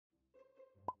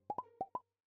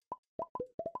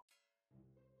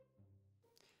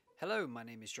Hello, my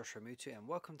name is Joshua Mootoo and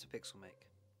welcome to PixelMake.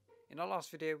 In our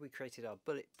last video we created our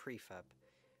bullet prefab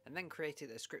and then created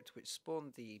a script which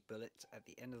spawned the bullet at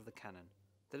the end of the cannon.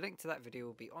 The link to that video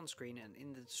will be on screen and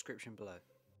in the description below.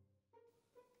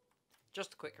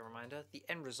 Just a quick reminder, the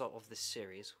end result of this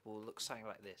series will look something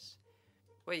like this,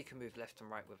 where you can move left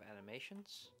and right with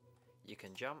animations, you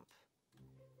can jump,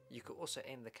 you can also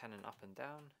aim the cannon up and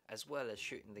down, as well as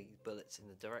shooting the bullets in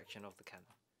the direction of the cannon.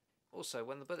 Also,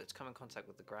 when the bullets come in contact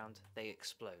with the ground, they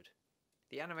explode.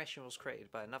 The animation was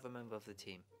created by another member of the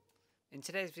team. In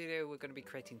today's video we're going to be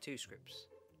creating two scripts.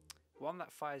 One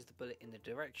that fires the bullet in the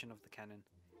direction of the cannon,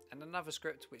 and another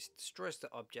script which destroys the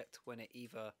object when it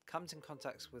either comes in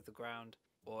contact with the ground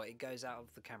or it goes out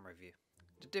of the camera view.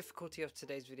 The difficulty of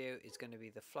today's video is going to be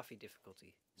the fluffy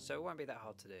difficulty, so it won't be that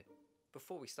hard to do.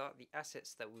 Before we start, the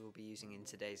assets that we will be using in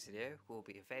today's video will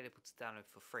be available to download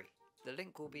for free. The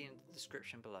link will be in the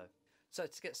description below. So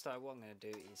to get started, what I'm going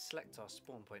to do is select our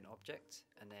spawn point object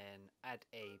and then add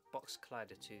a box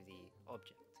collider to the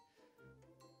object.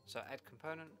 So add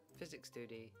component, physics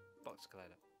 2D, box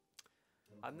collider.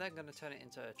 I'm then going to turn it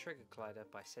into a trigger collider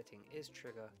by setting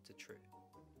isTrigger to true.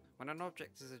 When an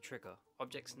object is a trigger,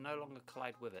 objects no longer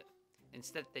collide with it.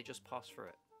 Instead they just pass through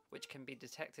it, which can be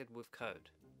detected with code.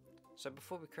 So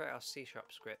before we create our C#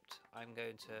 script, I'm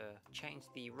going to change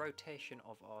the rotation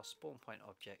of our spawn point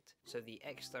object so the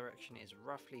X direction is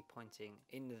roughly pointing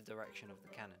in the direction of the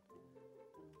cannon.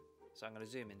 So I'm going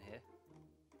to zoom in here,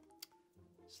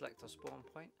 select our spawn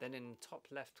point, then in the top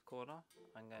left corner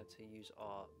I'm going to use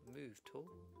our move tool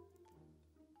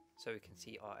so we can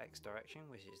see our X direction,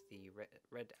 which is the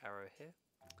red arrow here,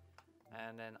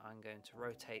 and then I'm going to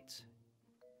rotate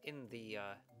in the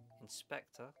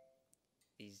inspector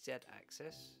the Z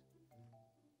axis,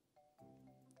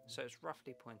 so it's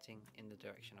roughly pointing in the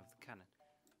direction of the cannon.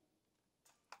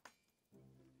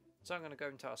 So I'm going to go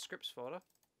into our scripts folder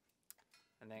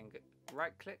and then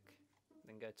right click,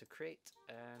 then go to create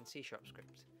and C#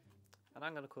 script, and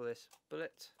I'm going to call this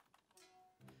bullet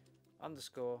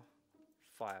underscore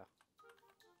fire,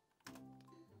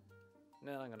 and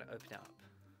then I'm going to open it up.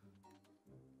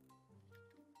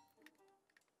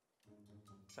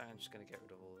 So I'm just going to get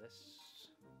rid of all this.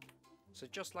 So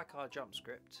just like our jump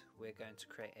script, we're going to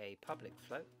create a public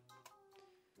float.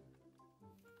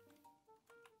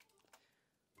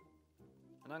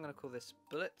 And I'm going to call this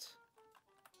bullet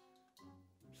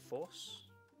force.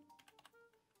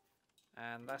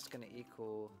 And that's going to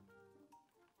equal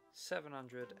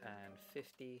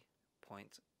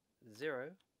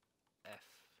 750.0 F.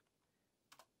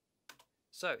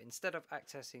 So instead of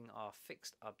accessing our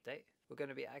fixed update, we're going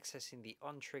to be accessing the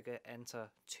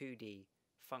onTriggerEnter2D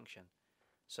function.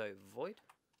 So void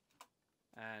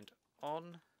and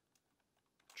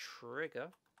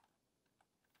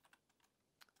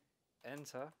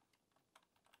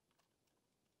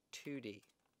onTriggerEnter2D.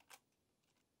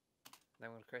 Then we're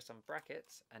going to create some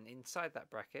brackets, and inside that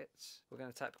brackets we're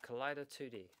going to type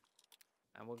collider2D,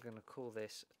 and we're going to call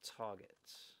this target.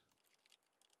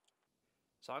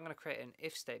 So I'm going to create an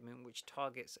if statement which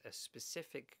targets a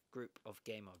specific group of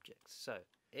game objects. So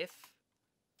if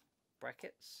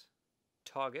brackets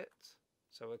target,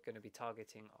 so we're going to be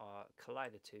targeting our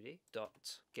collider2D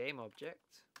dot game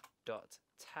object dot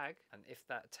tag, and if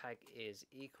that tag is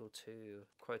equal to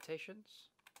quotations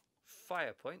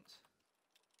fire point,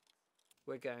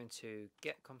 we're going to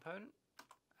get component,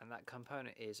 and that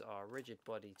component is our rigid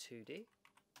body 2D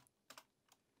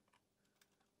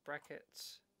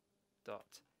brackets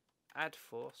dot add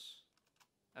force,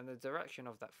 and the direction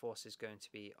of that force is going to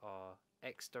be our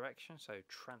X direction, so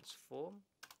transform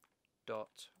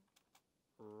dot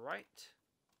right,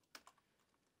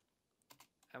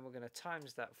 and we're going to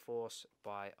times that force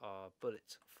by our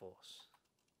bullet force.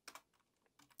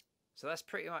 So that's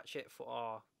pretty much it for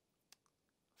our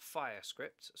fire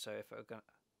script. So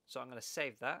I'm going to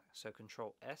save that, so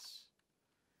Control S,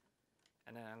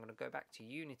 and then I'm going to go back to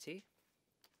Unity.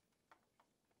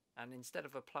 And instead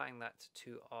of applying that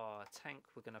to our tank,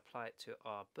 we're going to apply it to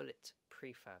our bullet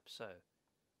prefab. So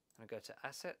I'm going to go to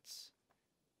Assets,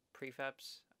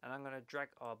 Prefabs, and I'm going to drag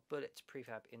our bullet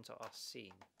prefab into our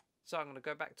scene. So I'm going to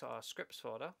go back to our scripts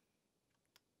folder,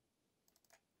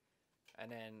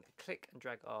 and then click and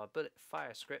drag our bullet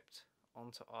fire script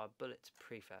onto our bullet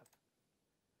prefab.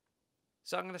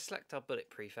 So I'm going to select our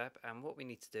bullet prefab, and what we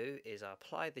need to do is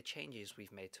apply the changes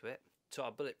we've made to it to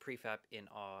our bullet prefab in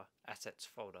our assets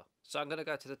folder. So I'm going to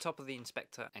go to the top of the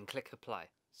inspector and click apply.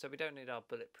 So we don't need our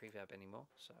bullet prefab anymore,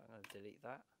 so I'm going to delete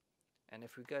that. And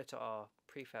if we go to our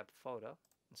prefab folder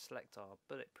and select our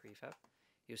bullet prefab,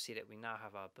 you'll see that we now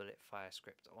have our bullet fire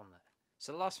script on there.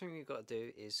 So the last thing we've got to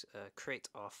do is create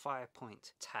our fire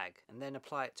point tag and then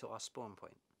apply it to our spawn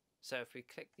point. So if we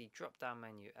click the drop down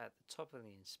menu at the top of the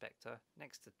inspector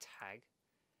next to tag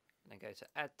and then go to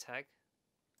add tag,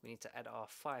 we need to add our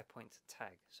fire point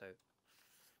tag. So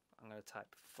I'm going to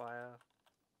type fire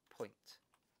point.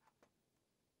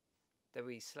 Then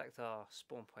we select our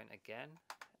spawn point again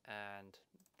and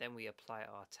then we apply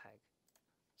our tag.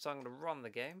 So I'm going to run the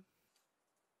game.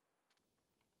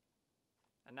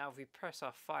 And now if we press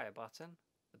our fire button,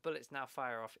 the bullets now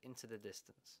fire off into the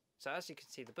distance. So as you can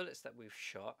see, the bullets that we've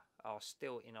shot are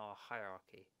still in our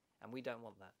hierarchy, and we don't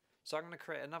want that. So I'm going to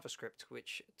create another script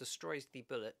which destroys the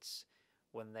bullets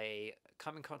when they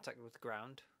come in contact with the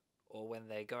ground or when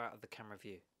they go out of the camera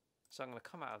view. So I'm going to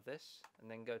come out of this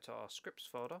and then go to our scripts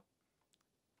folder.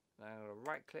 And I'm going to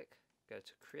right click, go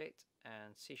to create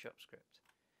and C# script.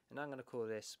 And I'm going to call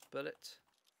this bullet_destroy.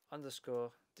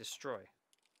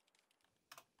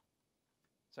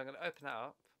 So I'm going to open that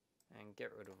up and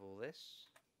get rid of all this.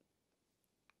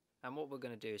 And what we're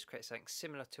going to do is create something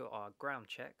similar to our ground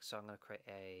check. So I'm going to create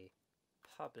a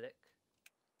public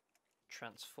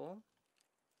transform.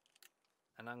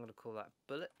 And I'm going to call that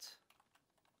bullet.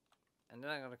 And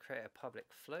then I'm going to create a public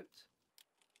float.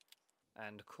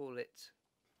 And call it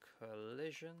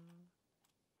collision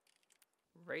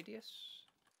radius.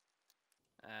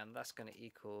 And that's going to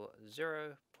equal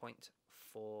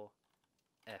 0.4f.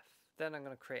 Then I'm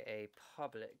going to create a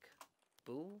public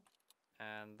bool,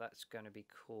 and that's going to be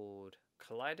called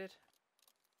collided,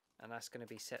 and that's going to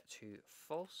be set to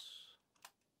false.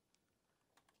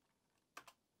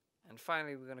 And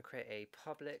finally we're going to create a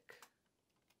public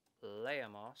layer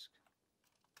mask,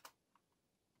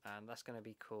 and that's going to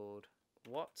be called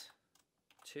what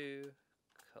to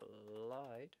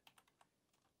collide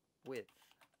with.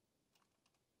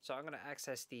 So I'm going to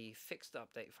access the fixed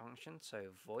update function,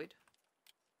 so void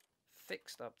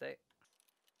fixed update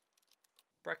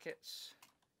brackets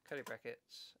curly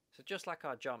brackets. So just like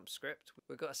our jump script,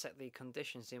 we've got to set the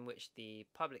conditions in which the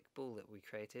public bool that we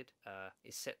created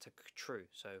is set to true.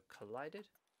 So collided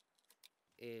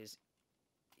is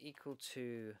equal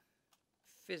to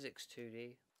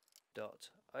physics2d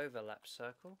dot overlap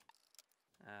circle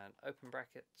and open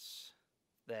brackets,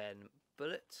 then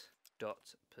bullet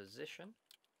dot position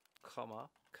comma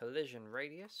collision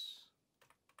radius,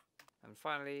 and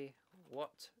finally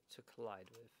what to collide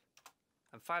with.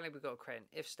 And finally we've got to create an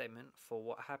if statement for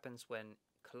what happens when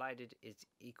collided is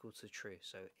equal to true.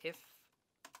 So if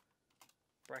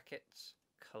brackets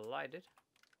collided,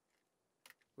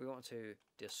 we want to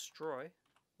destroy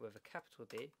with a capital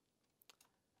D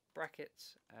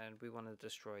brackets, and we want to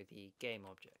destroy the game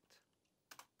object.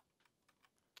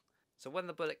 So when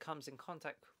the bullet comes in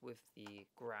contact with the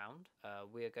ground,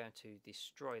 we are going to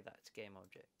destroy that game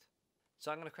object.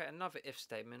 So I'm going to create another if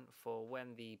statement for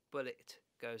when the bullet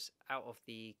goes out of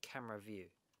the camera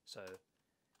view. So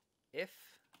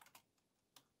if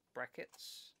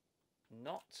brackets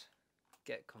not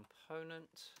get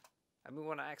component, and we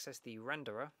want to access the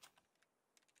renderer,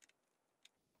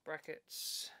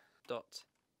 brackets dot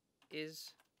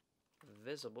is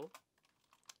visible,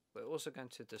 we're also going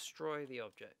to destroy the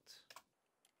object,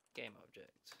 game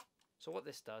object. So what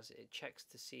this does, it checks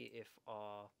to see if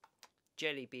our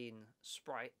jelly bean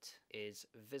sprite is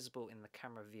visible in the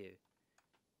camera view.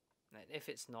 And if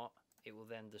it's not, it will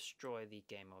then destroy the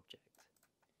game object.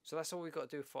 So that's all we've got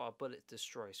to do for our bullet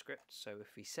destroy script. So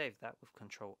if we save that with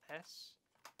Control S,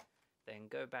 then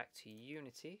go back to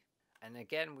Unity, and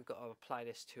again we've got to apply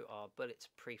this to our bullet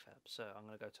prefab. So I'm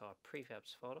going to go to our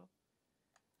prefabs folder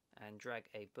and drag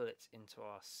a bullet into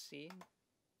our scene,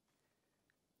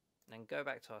 and then go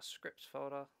back to our scripts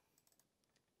folder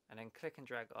and then click and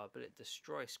drag our bullet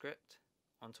destroy script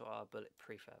onto our bullet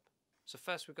prefab. So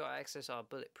first we've got to access our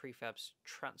bullet prefab's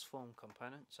transform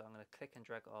component. So I'm going to click and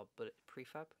drag our bullet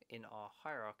prefab in our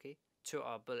hierarchy to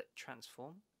our bullet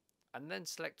transform, and then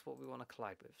select what we want to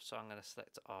collide with. So I'm going to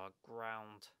select our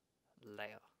ground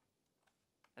layer,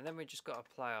 and then we just got to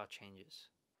apply our changes.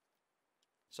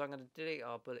 So I'm going to delete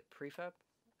our bullet prefab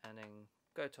and then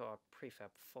go to our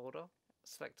prefab folder,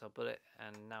 select our bullet,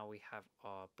 and now we have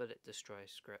our bullet destroy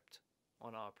script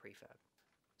on our prefab.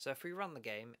 So if we run the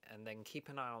game and then keep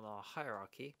an eye on our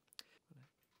hierarchy,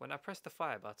 when I press the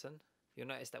fire button, you'll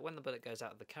notice that when the bullet goes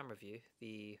out of the camera view,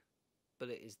 the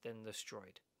bullet is then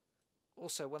destroyed.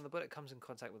 Also, when the bullet comes in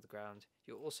contact with the ground,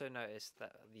 you'll also notice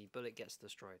that the bullet gets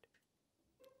destroyed.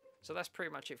 So that's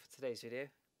pretty much it for today's video.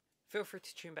 Feel free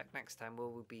to tune back next time where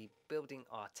we'll be building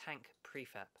our tank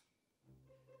prefab.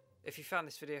 If you found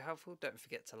this video helpful, don't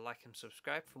forget to like and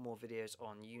subscribe for more videos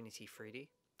on Unity3D.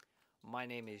 My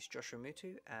name is Joshua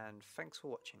Mootoo, and thanks for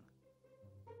watching.